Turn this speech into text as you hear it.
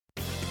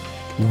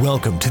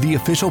Welcome to the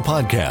official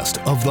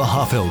podcast of the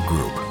Hoffeld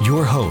Group.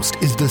 Your host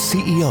is the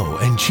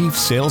CEO and Chief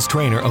Sales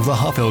Trainer of the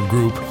Hoffeld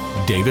Group,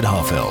 David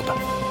Hoffeld.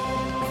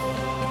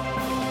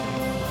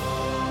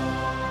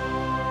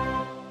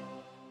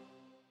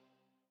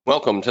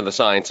 Welcome to the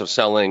Science of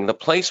Selling, the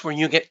place where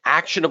you get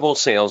actionable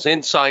sales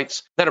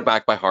insights that are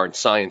backed by hard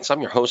science.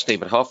 I'm your host,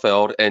 David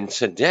Hoffeld, and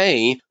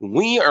today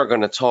we are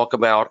going to talk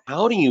about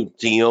how do you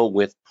deal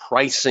with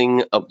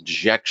pricing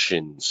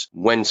objections.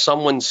 When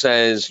someone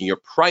says your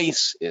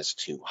price is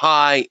too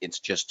high, it's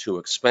just too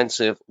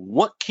expensive,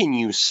 what can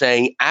you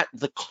say at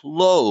the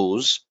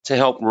close to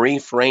help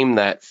reframe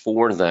that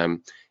for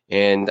them?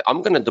 And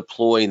I'm going to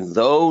deploy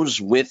those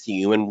with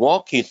you and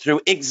walk you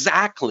through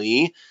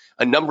exactly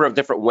a number of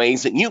different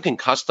ways that you can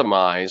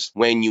customize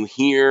when you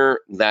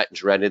hear that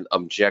dreaded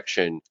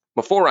objection.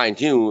 Before I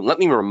do, let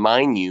me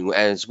remind you,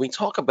 as we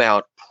talk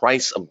about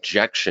price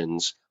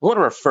objections, I want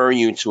to refer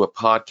you to a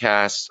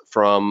podcast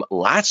from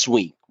last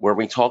week where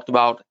we talked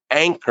about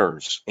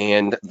anchors.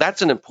 And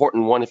that's an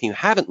important one. If you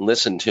haven't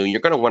listened to,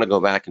 you're going to want to go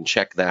back and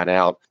check that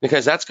out,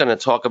 because that's going to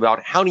talk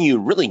about how do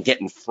you really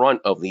get in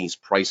front of these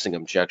pricing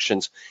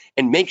objections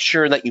and make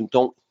sure that you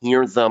don't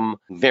hear them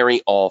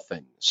very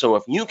often. So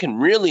if you can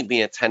really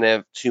be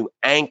attentive to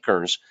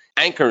anchors,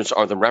 anchors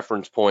are the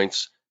reference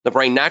points the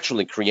brain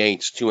naturally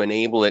creates to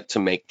enable it to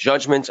make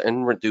judgments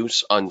and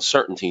reduce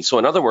uncertainty. So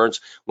in other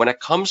words, when it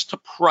comes to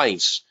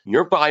price,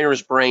 your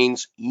buyer's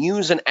brains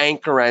use an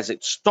anchor as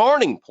its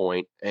starting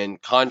point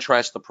and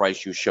contrast the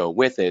price you show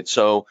with it.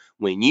 So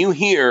when you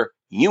hear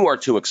you are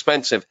too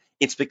expensive,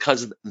 it's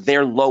because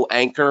their low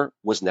anchor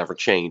was never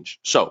changed.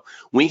 So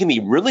we can be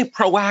really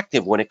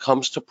proactive when it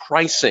comes to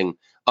pricing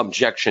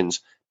objections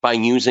by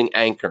using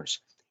anchors.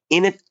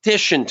 In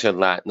addition to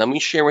that, let me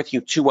share with you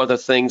two other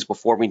things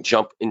before we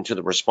jump into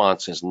the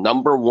responses.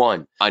 Number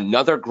one,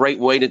 another great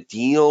way to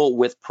deal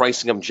with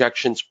pricing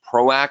objections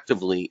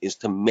proactively is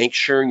to make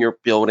sure you're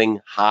building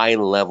high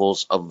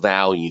levels of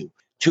value.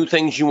 Two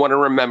things you want to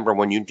remember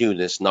when you do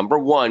this. Number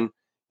one,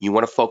 you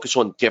want to focus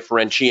on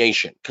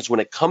differentiation, because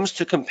when it comes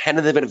to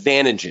competitive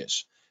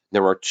advantages,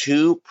 there are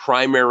two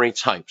primary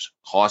types: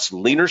 cost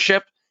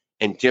leadership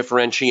and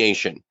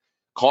differentiation.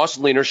 Cost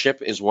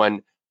leadership is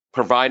when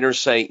providers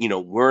say,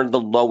 we're the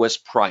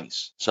lowest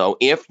price. So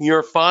if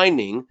you're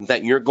finding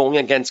that you're going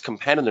against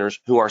competitors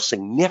who are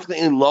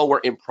significantly lower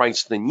in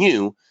price than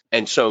you,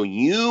 and so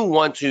you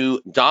want to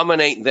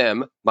dominate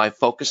them by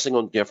focusing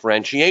on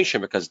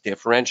differentiation, because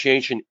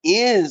differentiation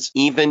is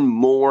even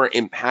more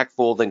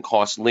impactful than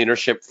cost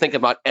leadership. Think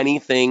about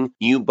anything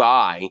you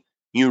buy.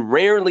 You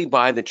rarely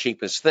buy the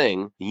cheapest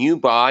thing. You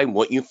buy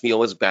what you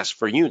feel is best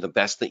for you, the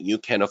best that you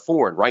can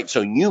afford, right?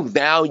 So you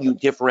value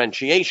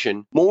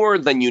differentiation more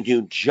than you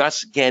do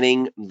just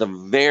getting the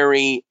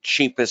very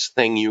cheapest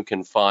thing you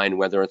can find,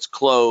 whether it's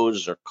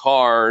clothes or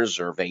cars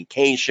or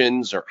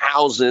vacations or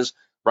houses,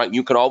 right?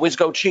 You could always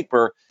go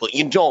cheaper, but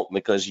you don't,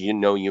 because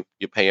you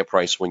pay a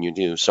price when you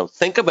do. So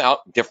think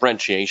about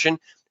differentiation.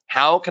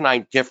 How can I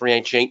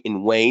differentiate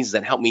in ways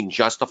that help me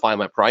justify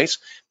my price?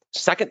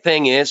 Second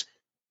thing is,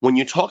 when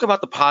you talk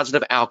about the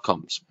positive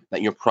outcomes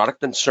that your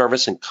product and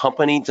service and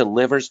company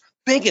delivers,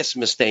 biggest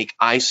mistake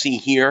I see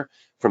here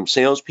from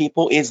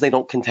salespeople is they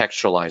don't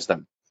contextualize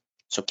them.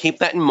 So keep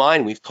that in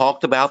mind. We've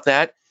talked about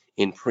that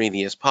in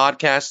previous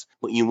podcasts,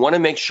 but you want to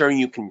make sure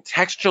you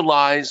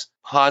contextualize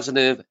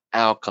positive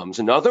outcomes.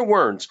 In other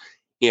words,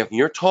 if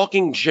you're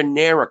talking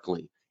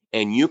generically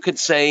and you could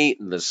say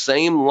the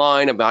same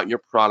line about your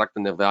product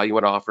and the value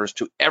it offers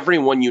to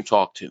everyone you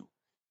talk to,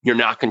 you're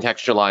not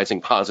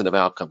contextualizing positive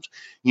outcomes.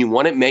 You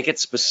want to make it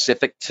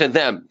specific to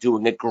them,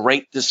 doing a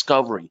great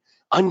discovery,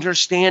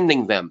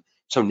 understanding them.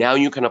 So now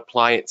you can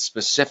apply it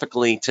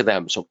specifically to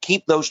them. So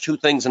keep those two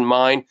things in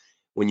mind.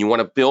 When you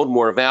want to build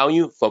more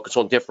value, focus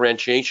on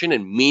differentiation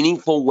in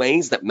meaningful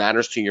ways that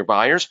matters to your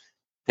buyers,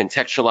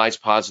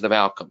 contextualize positive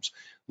outcomes.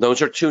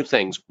 Those are two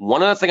things.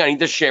 One other thing I need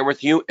to share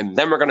with you, and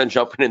then we're going to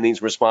jump into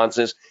these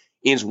responses,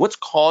 is what's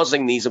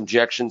causing these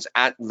objections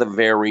at the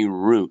very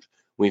root.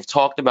 We've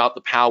talked about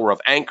the power of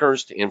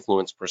anchors to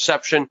influence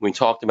perception. We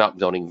talked about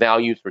building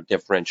value through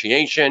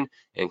differentiation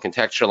and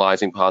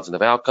contextualizing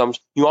positive outcomes.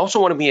 You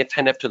also want to be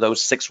attentive to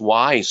those 6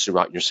 whys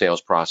throughout your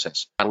sales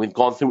process. And we've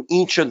gone through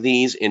each of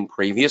these in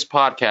previous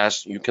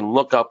podcasts. You can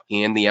look up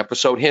in the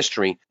episode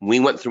history. We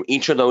went through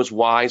each of those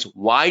whys.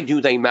 Why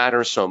do they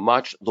matter so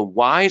much? The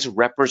whys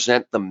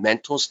represent the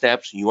mental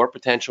steps your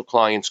potential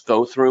clients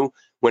go through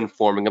when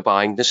forming a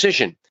buying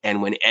decision.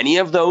 And when any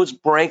of those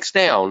breaks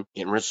down,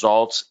 it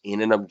results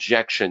in an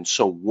objection.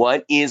 So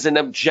what is an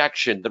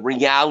objection? The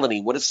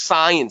reality, what does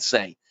science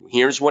say?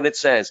 Here's what it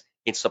says.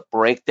 It's a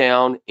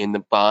breakdown in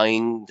the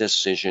buying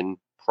decision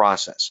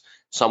process.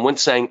 Someone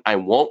saying, I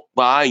won't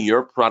buy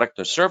your product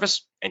or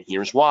service, and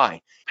here's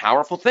why.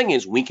 Powerful thing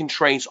is we can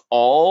trace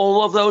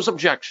all of those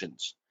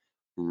objections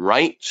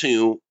right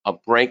to a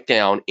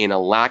breakdown in a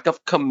lack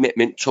of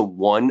commitment to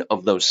one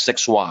of those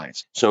 6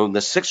 whys. So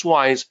the 6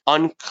 whys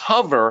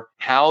uncover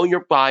how your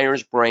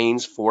buyer's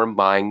brains form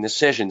buying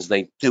decisions.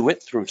 They do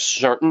it through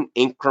certain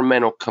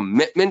incremental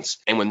commitments.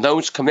 And when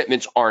those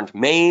commitments aren't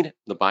made,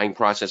 the buying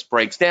process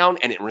breaks down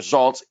and it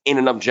results in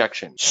an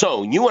objection.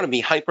 So you want to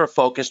be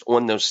hyper-focused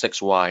on those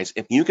 6 whys.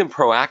 If you can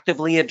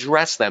proactively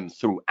address them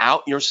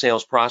throughout your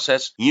sales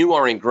process, you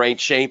are in great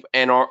shape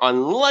and are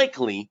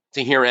unlikely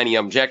to hear any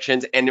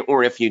objections,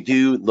 or if you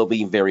do, they'll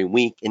be very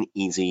weak and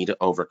easy to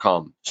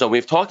overcome. So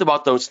we've talked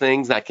about those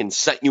things that can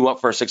set you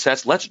up for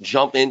success. Let's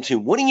jump into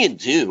what do you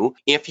do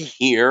if you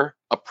hear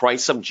a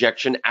price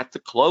objection at the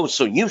close?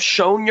 So you've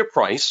shown your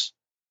price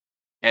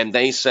and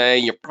they say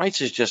your price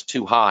is just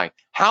too high.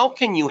 How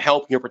can you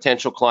help your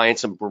potential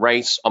clients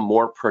embrace a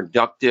more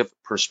productive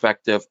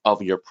perspective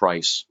of your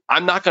price?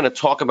 I'm not going to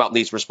talk about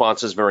these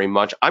responses very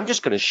much. I'm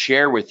just going to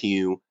share with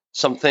you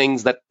some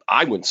things that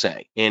I would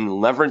say in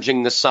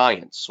leveraging the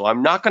science. So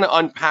I'm not going to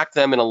unpack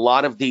them in a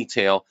lot of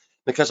detail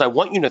because I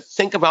want you to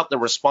think about the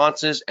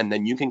responses and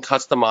then you can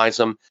customize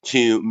them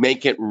to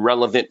make it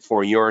relevant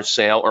for your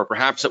sale, or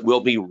perhaps it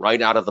will be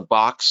right out of the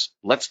box.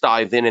 Let's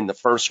dive in the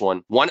first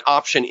one. One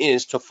option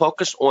is to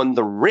focus on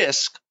the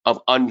risk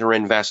of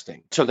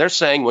underinvesting. So they're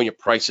saying, well, your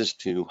price is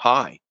too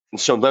high. And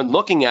so they're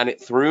looking at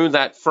it through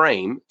that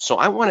frame. So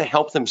I want to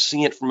help them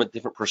see it from a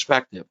different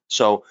perspective.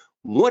 So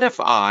what if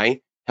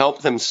I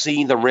help them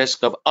see the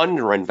risk of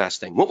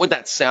underinvesting? What would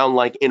that sound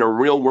like in a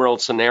real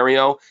world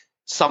scenario?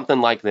 Something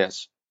like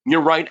this.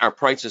 You're right, our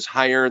price is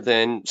higher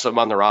than some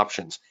other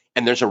options,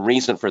 and there's a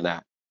reason for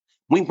that.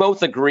 We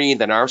both agree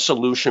that our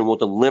solution will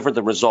deliver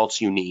the results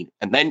you need.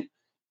 And then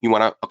you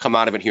want to come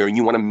out of it here and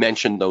you want to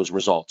mention those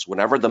results.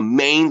 Whatever the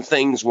main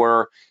things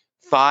were,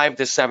 5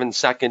 to 7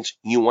 seconds,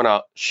 you want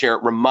to share,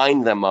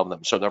 remind them of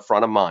them so they're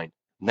front of mind.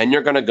 Then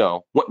you're going to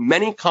go. What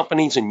many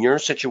companies in your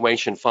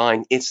situation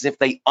find is if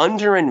they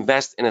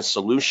underinvest in a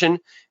solution,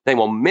 they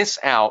will miss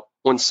out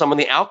on some of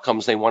the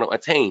outcomes they want to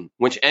attain,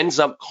 which ends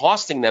up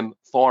costing them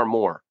far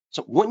more.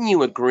 So wouldn't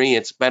you agree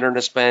it's better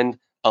to spend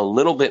a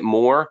little bit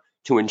more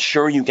to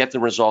ensure you get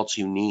the results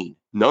you need?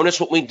 Notice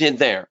what we did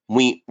there.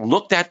 We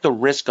looked at the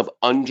risk of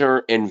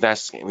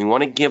underinvesting. We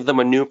want to give them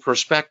a new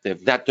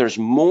perspective that there's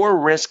more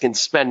risk in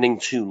spending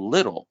too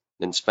little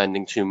than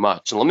spending too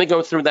much. So let me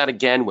go through that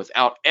again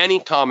without any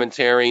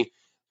commentary.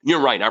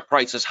 You're right, our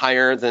price is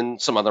higher than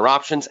some other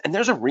options, and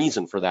there's a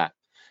reason for that.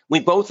 We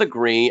both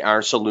agree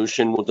our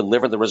solution will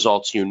deliver the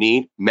results you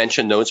need,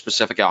 mention those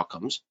specific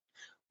outcomes.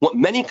 What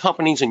many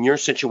companies in your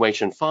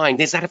situation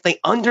find is that if they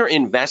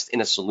underinvest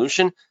in a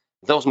solution,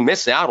 they'll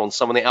miss out on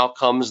some of the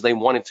outcomes they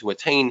wanted to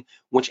attain,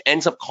 which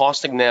ends up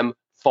costing them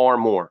far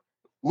more.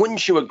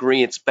 Wouldn't you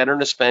agree it's better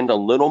to spend a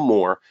little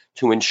more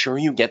to ensure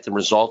you get the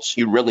results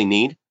you really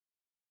need?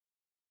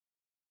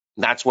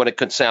 That's what it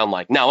could sound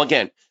like. Now,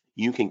 again,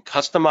 you can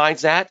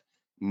customize that,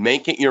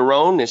 make it your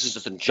own. This is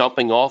just a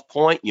jumping off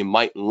point. You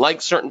might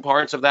like certain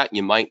parts of that.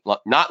 You might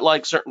not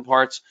like certain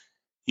parts.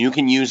 You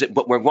can use it,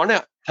 but we're going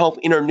to help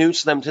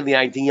introduce them to the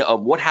idea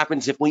of what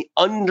happens if we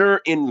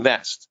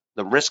underinvest,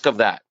 the risk of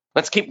that.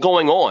 Let's keep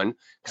going on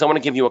because I want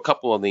to give you a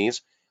couple of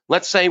these.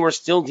 Let's say we're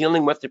still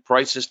dealing with the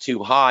price is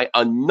too high.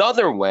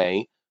 Another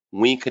way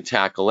we could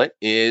tackle it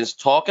is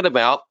talking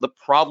about the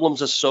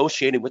problems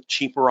associated with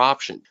cheaper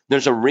options.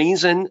 There's a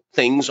reason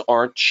things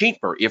are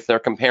cheaper if they're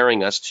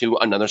comparing us to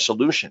another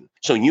solution.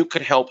 So you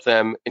could help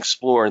them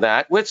explore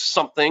that with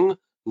something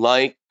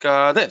like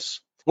this.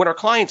 What our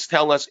clients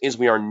tell us is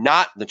we are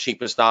not the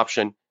cheapest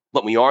option,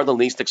 but we are the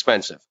least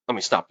expensive. Let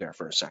me stop there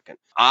for a second.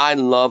 I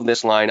love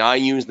this line. I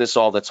use this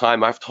all the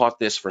time. I've taught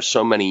this for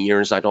so many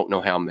years. I don't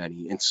know how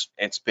many.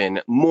 It's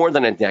been more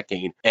than a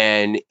decade,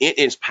 and it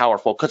is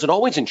powerful because it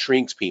always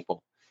intrigues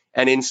people.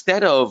 And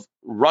instead of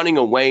running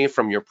away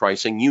from your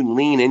pricing, you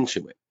lean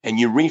into it and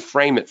you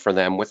reframe it for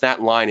them with that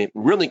line. It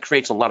really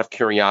creates a lot of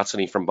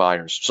curiosity from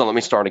buyers. So let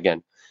me start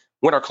again.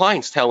 What our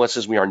clients tell us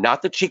is we are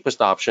not the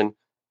cheapest option,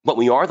 but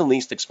we are the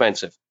least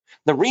expensive.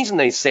 The reason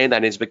they say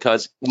that is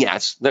because,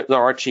 yes, there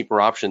are cheaper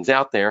options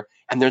out there,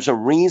 and there's a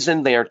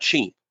reason they are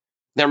cheap.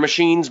 Their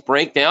machines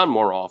break down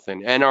more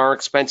often and are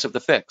expensive to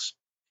fix.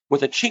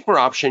 With a cheaper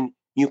option,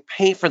 you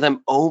pay for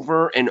them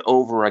over and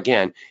over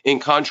again. In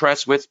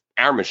contrast with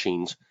our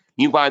machines,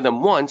 you buy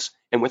them once,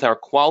 and with our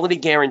quality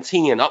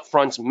guarantee and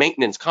upfront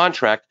maintenance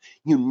contract,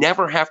 you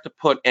never have to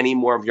put any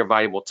more of your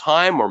valuable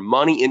time or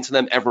money into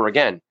them ever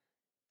again.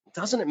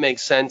 Doesn't it make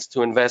sense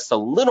to invest a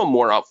little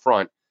more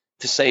upfront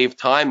to save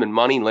time and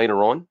money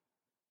later on?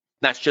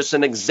 That's just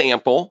an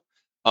example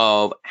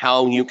of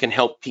how you can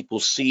help people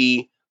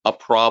see a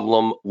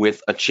problem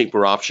with a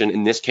cheaper option,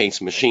 in this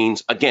case,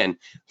 machines. Again,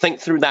 think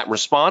through that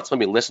response,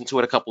 maybe listen to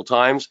it a couple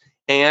times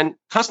and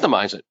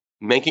customize it,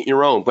 make it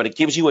your own. But it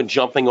gives you a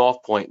jumping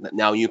off point that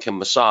now you can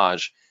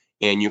massage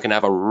and you can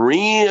have a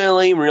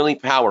really, really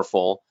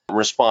powerful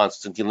response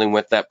to dealing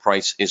with that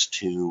price is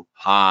too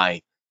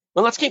high.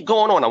 Well, let's keep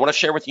going on. I want to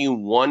share with you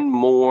one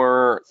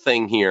more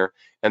thing here,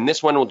 and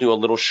this one will do a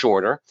little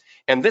shorter.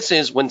 And this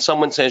is when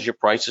someone says your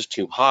price is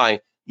too high,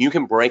 you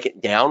can break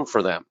it down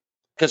for them.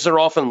 because they're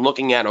often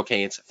looking at,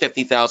 okay, it's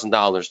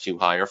 $50,000 too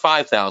high, or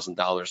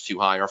 $5,000 too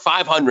high, or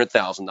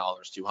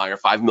 $500,000 too high, or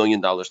 $5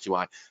 million too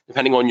high,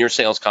 depending on your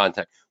sales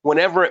context.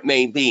 Whatever it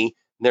may be,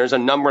 there's a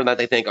number that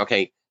they think,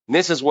 okay,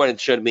 this is what it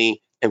should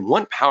be. And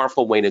one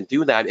powerful way to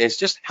do that is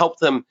just help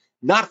them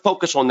not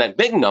focus on that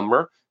big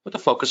number, but to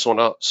focus on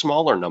a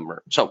smaller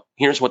number. So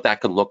here's what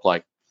that could look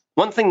like.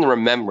 One thing to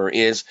remember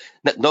is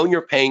that though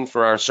you're paying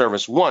for our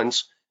service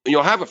once,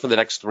 you'll have it for the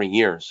next 3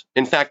 years.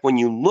 In fact, when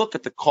you look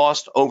at the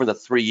cost over the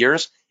 3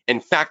 years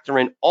and factor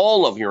in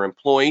all of your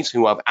employees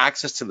who have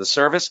access to the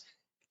service,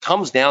 it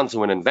comes down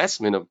to an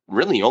investment of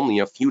really only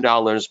a few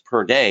dollars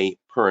per day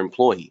per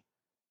employee.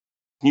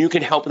 You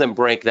can help them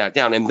break that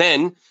down. And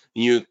then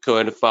you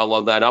could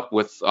follow that up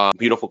with a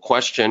beautiful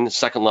question,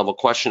 second level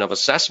question of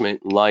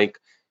assessment, like,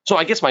 so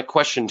I guess my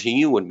question to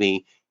you would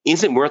be,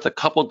 is it worth a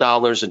couple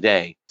dollars a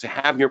day to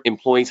have your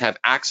employees have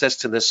access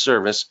to this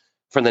service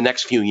for the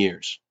next few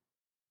years?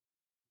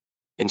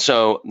 And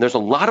so there's a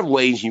lot of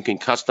ways you can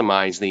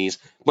customize these,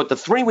 but the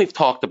three we've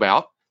talked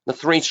about, the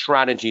three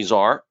strategies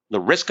are the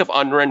risk of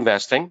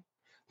underinvesting,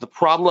 the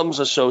problems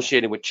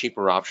associated with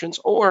cheaper options,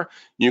 or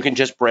you can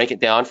just break it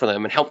down for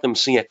them and help them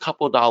see a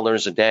couple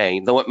dollars a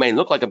day, though it may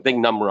look like a big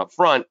number up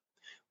front.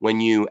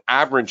 When you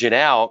average it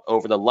out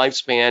over the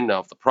lifespan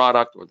of the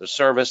product or the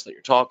service that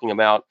you're talking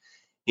about,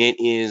 it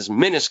is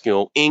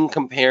minuscule in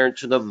compared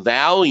to the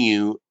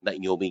value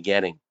that you'll be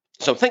getting.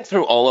 So think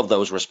through all of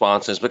those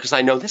responses, because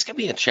I know this can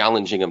be a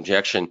challenging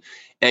objection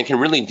and can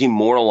really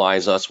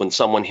demoralize us when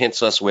someone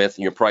hits us with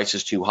your price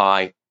is too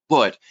high.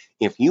 But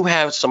if you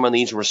have some of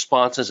these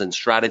responses and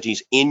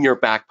strategies in your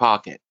back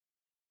pocket,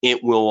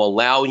 it will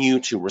allow you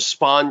to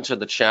respond to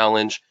the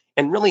challenge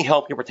and really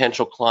help your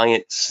potential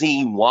client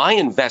see why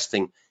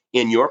investing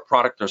in your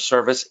product or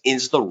service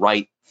is the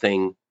right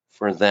thing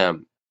for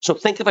them. So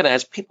think of it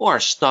as people are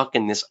stuck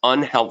in this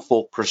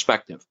unhelpful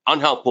perspective,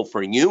 unhelpful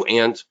for you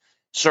and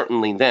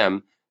certainly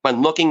them, by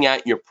looking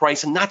at your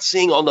price and not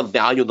seeing all the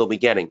value they'll be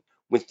getting.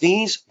 With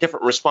these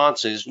different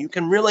responses, you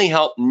can really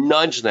help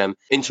nudge them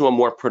into a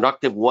more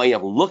productive way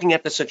of looking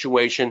at the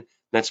situation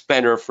that's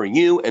better for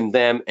you and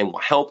them and will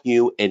help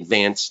you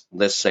advance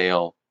the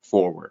sale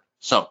forward.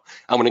 So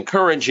I would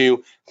encourage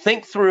you,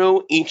 think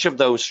through each of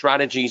those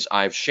strategies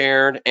I've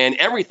shared and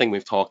everything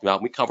we've talked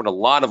about. We covered a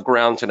lot of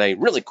ground today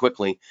really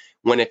quickly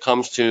when it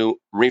comes to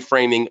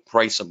reframing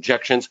price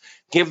objections.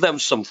 Give them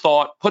some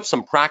thought, put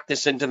some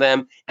practice into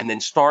them, and then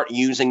start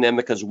using them,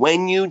 because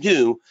when you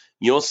do,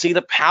 you'll see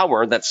the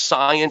power that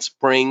science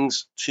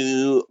brings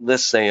to the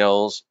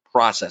sales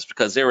process,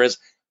 because there is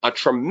a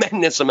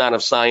tremendous amount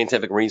of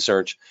scientific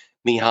research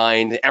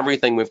behind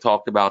everything we've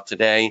talked about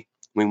today.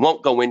 We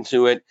won't go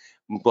into it,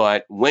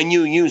 but when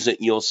you use it,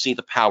 you'll see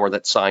the power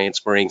that science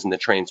brings and the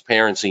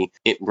transparency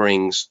it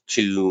brings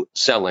to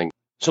selling.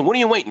 So what are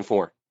you waiting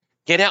for?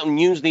 Get out and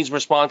use these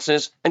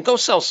responses and go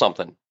sell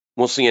something.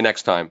 We'll see you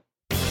next time.